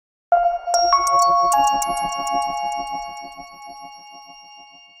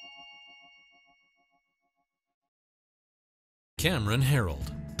Cameron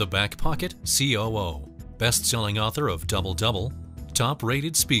Herold, the Back Pocket COO, best-selling author of Double Double,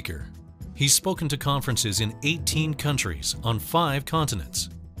 top-rated speaker. He's spoken to conferences in 18 countries on 5 continents.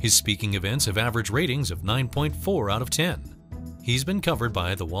 His speaking events have average ratings of 9.4 out of 10. He's been covered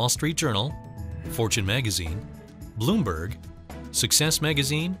by The Wall Street Journal, Fortune Magazine, Bloomberg, Success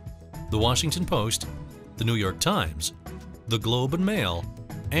Magazine, The Washington Post, The New York Times, The Globe and Mail,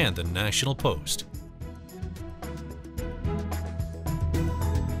 and The National Post.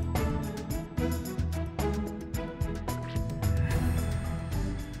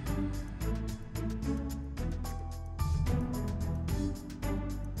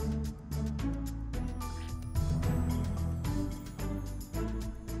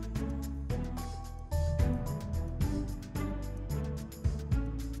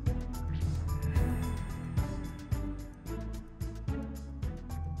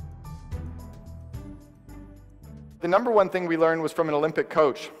 The number one thing we learned was from an Olympic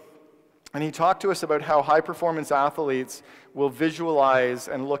coach. And he talked to us about how high-performance athletes will visualize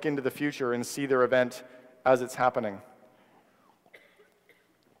and look into the future and see their event as it's happening.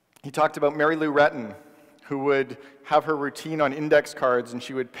 He talked about Mary Lou Retton, who would have her routine on index cards, and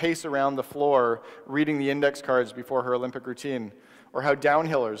she would pace around the floor reading the index cards before her Olympic routine. Or how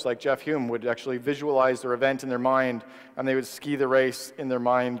downhillers like Jeff Hume would actually visualize their event in their mind, and they would ski the race in their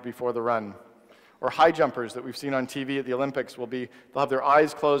mind before the run. Or high jumpers that we've seen on TV at the Olympics they'll have their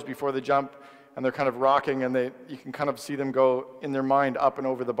eyes closed before the jump, and they're kind of rocking, and you can kind of see them go in their mind up and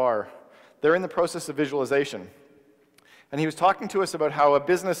over the bar. They're in the process of visualization. And he was talking to us about how a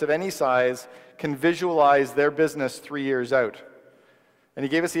business of any size can visualize their business 3 years out. And he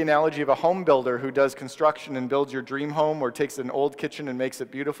gave us the analogy of a home builder who does construction and builds your dream home or takes an old kitchen and makes it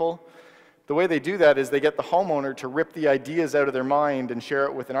beautiful. The way they do that is they get the homeowner to rip the ideas out of their mind and share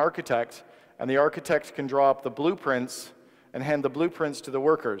it with an architect, and the architect can draw up the blueprints and hand the blueprints to the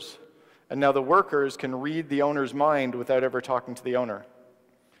workers. And now the workers can read the owner's mind without ever talking to the owner.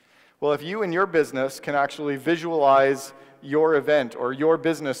 Well, if you and your business can actually visualize your event or your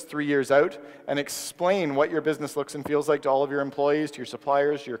business 3 years out and explain what your business looks and feels like to all of your employees, to your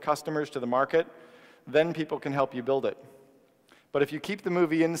suppliers, to your customers, to the market, then people can help you build it. But if you keep the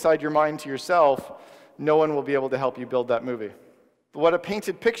movie inside your mind to yourself, no one will be able to help you build that movie. What a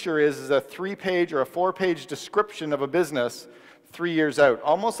painted picture is a 3-page or a 4-page description of a business 3 years out.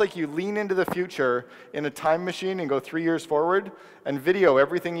 Almost like you lean into the future in a time machine and go 3 years forward and video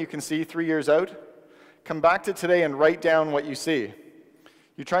everything you can see 3 years out. Come back to today and write down what you see.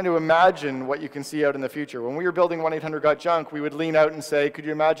 You're trying to imagine what you can see out in the future. When we were building 1-800-GOT-JUNK, we would lean out and say, could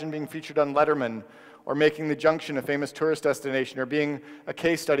you imagine being featured on Letterman, or making the Junction a famous tourist destination, or being a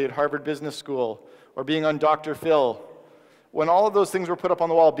case study at Harvard Business School, or being on Dr. Phil? When all of those things were put up on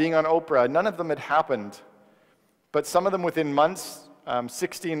the wall, being on Oprah, none of them had happened. But some of them within months,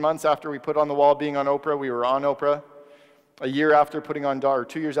 16 months after we put on the wall being on Oprah, we were on Oprah. A year after putting on, or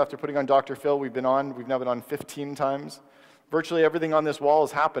 2 years after putting on Dr. Phil, we've now been on 15 times. Virtually everything on this wall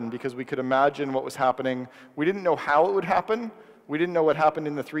has happened because we could imagine what was happening. We didn't know how it would happen. We didn't know what happened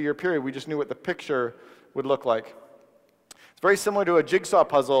in the 3-year period. We just knew what the picture would look like. It's very similar to a jigsaw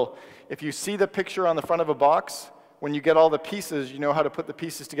puzzle. If you see the picture on the front of a box, when you get all the pieces, you know how to put the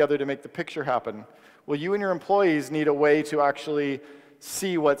pieces together to make the picture happen. Well, you and your employees need a way to actually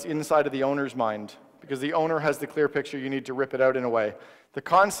see what's inside of the owner's mind, because the owner has the clear picture. You need to rip it out in a way. The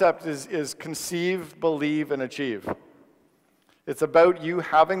concept is conceive, believe, and achieve. It's about you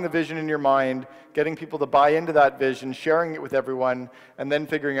having the vision in your mind, getting people to buy into that vision, sharing it with everyone, and then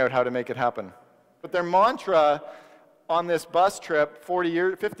figuring out how to make it happen. But their mantra on this bus trip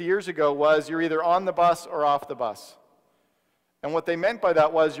 50 years ago was, you're either on the bus or off the bus. And what they meant by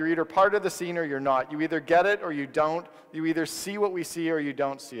that was, you're either part of the scene or you're not. You either get it or you don't. You either see what we see or you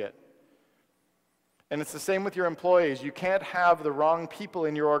don't see it. And it's the same with your employees. You can't have the wrong people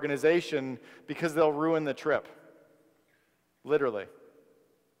in your organization because they'll ruin the trip. Literally.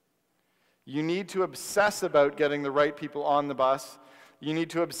 You need to obsess about getting the right people on the bus. You need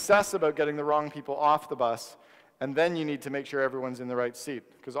to obsess about getting the wrong people off the bus. And then you need to make sure everyone's in the right seat.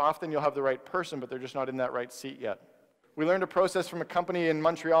 Because often you'll have the right person, but they're just not in that right seat yet. We learned a process from a company in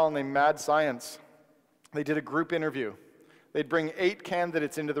Montreal named Mad Science. They did a group interview. They'd bring 8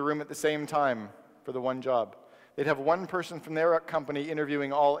 candidates into the room at the same time for the one job. They'd have one person from their company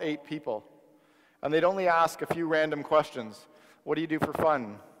interviewing all 8 people. And they'd only ask a few random questions. What do you do for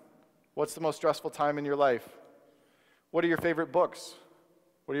fun? What's the most stressful time in your life? What are your favorite books?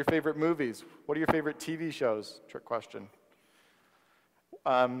 What are your favorite movies? What are your favorite TV shows? Trick question.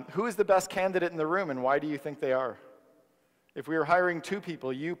 Who is the best candidate in the room, and why do you think they are? If we were hiring 2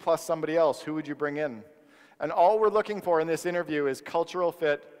 people, you plus somebody else, who would you bring in? And all we're looking for in this interview is cultural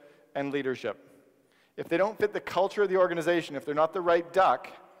fit and leadership. If they don't fit the culture of the organization, if they're not the right duck,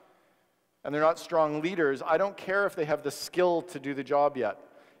 and they're not strong leaders, I don't care if they have the skill to do the job yet.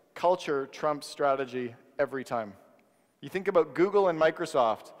 Culture trumps strategy every time. You think about Google and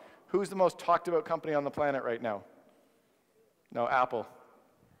Microsoft. Who's the most talked about company on the planet right now? No, Apple.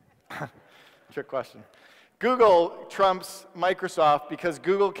 Trick question. Google trumps Microsoft because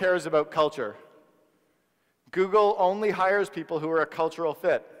Google cares about culture. Google only hires people who are a cultural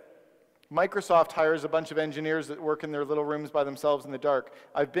fit. Microsoft hires a bunch of engineers that work in their little rooms by themselves in the dark.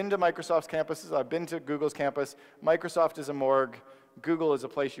 I've been to Microsoft's campuses. I've been to Google's campus. Microsoft is a morgue. Google is a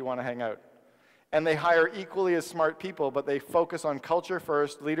place you want to hang out. And they hire equally as smart people, but they focus on culture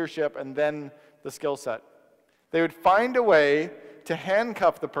first, leadership, and then the skill set. They would find a way to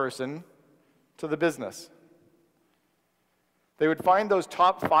handcuff the person to the business. They would find those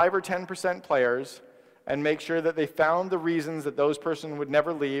top 5 or 10% players and make sure that they found the reasons that those person would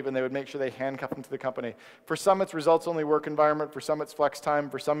never leave, and they would make sure they handcuff them to the company. For some, it's results-only work environment. For some, it's flex time.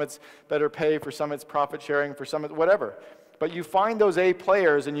 For some, it's better pay. For some, it's profit sharing. For some, it's whatever. But you find those A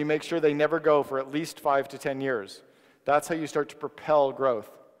players, and you make sure they never go for at least 5 to 10 years. That's how you start to propel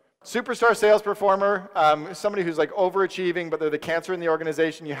growth. Superstar sales performer, somebody who's like overachieving, but they're the cancer in the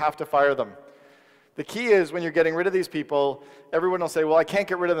organization, you have to fire them. The key is when you're getting rid of these people, everyone will say, well, I can't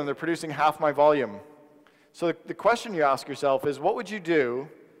get rid of them. They're producing half my volume. So the question you ask yourself is, what would you do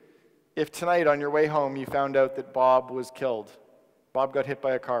if tonight on your way home you found out that Bob was killed? Bob got hit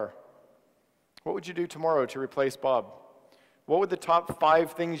by a car. What would you do tomorrow to replace Bob? What would the top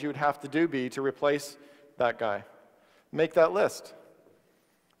 5 things you would have to do be to replace that guy? Make that list.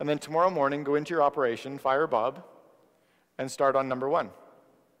 And then tomorrow morning, go into your operation, fire Bob, and start on number 1.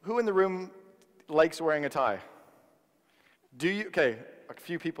 Who in the room likes wearing a tie? Do you? Okay, a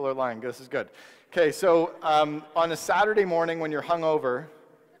few people are lying. This is good. Okay, so on a Saturday morning when you're hungover,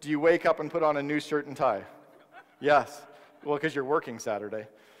 do you wake up and put on a new shirt and tie? Yes. Well, because you're working Saturday.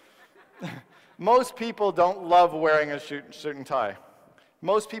 Most people don't love wearing a shirt and tie.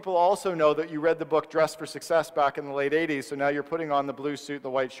 Most people also know that you read the book Dress for Success back in the late 80s, so now you're putting on the blue suit, the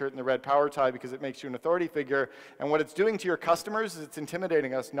white shirt, and the red power tie because it makes you an authority figure. And what it's doing to your customers is it's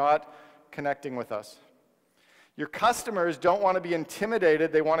intimidating us, not connecting with us. Your customers don't want to be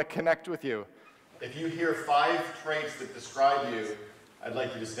intimidated, they want to connect with you. If you hear 5 traits that describe you, I'd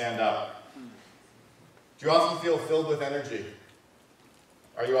like you to stand up. Do you often feel filled with energy?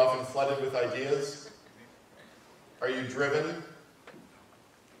 Are you often flooded with ideas? Are you driven?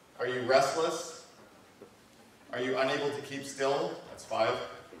 Are you restless? Are you unable to keep still? That's 5.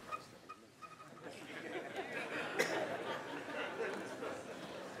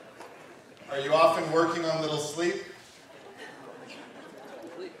 Are you often working on little sleep?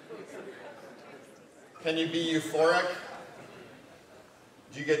 Can you be euphoric?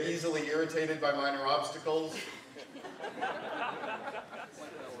 Do you get easily irritated by minor obstacles?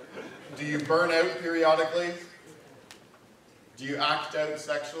 Do you burn out periodically? Do you act out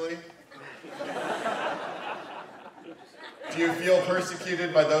sexually? Do you feel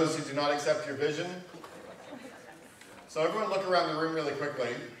persecuted by those who do not accept your vision? So everyone look around the room really quickly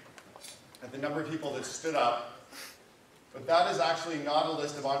at the number of people that stood up. But that is actually not a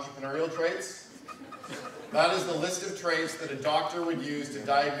list of entrepreneurial traits. That is the list of traits that a doctor would use to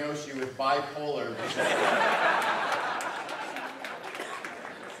diagnose you with bipolar.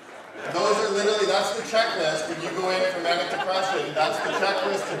 Those are literally, that's the checklist when you go in for manic depression. That's the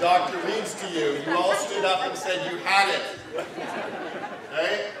checklist the doctor reads to you. You all stood up and said you had it.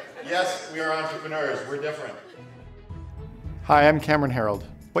 Right? Yes, we are entrepreneurs. We're different. Hi, I'm Cameron Herold.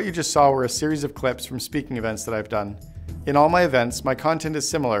 What you just saw were a series of clips from speaking events that I've done. In all my events, my content is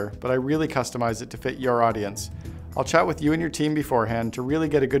similar, but I really customize it to fit your audience. I'll chat with you and your team beforehand to really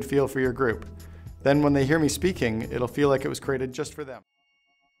get a good feel for your group. Then when they hear me speaking, it'll feel like it was created just for them.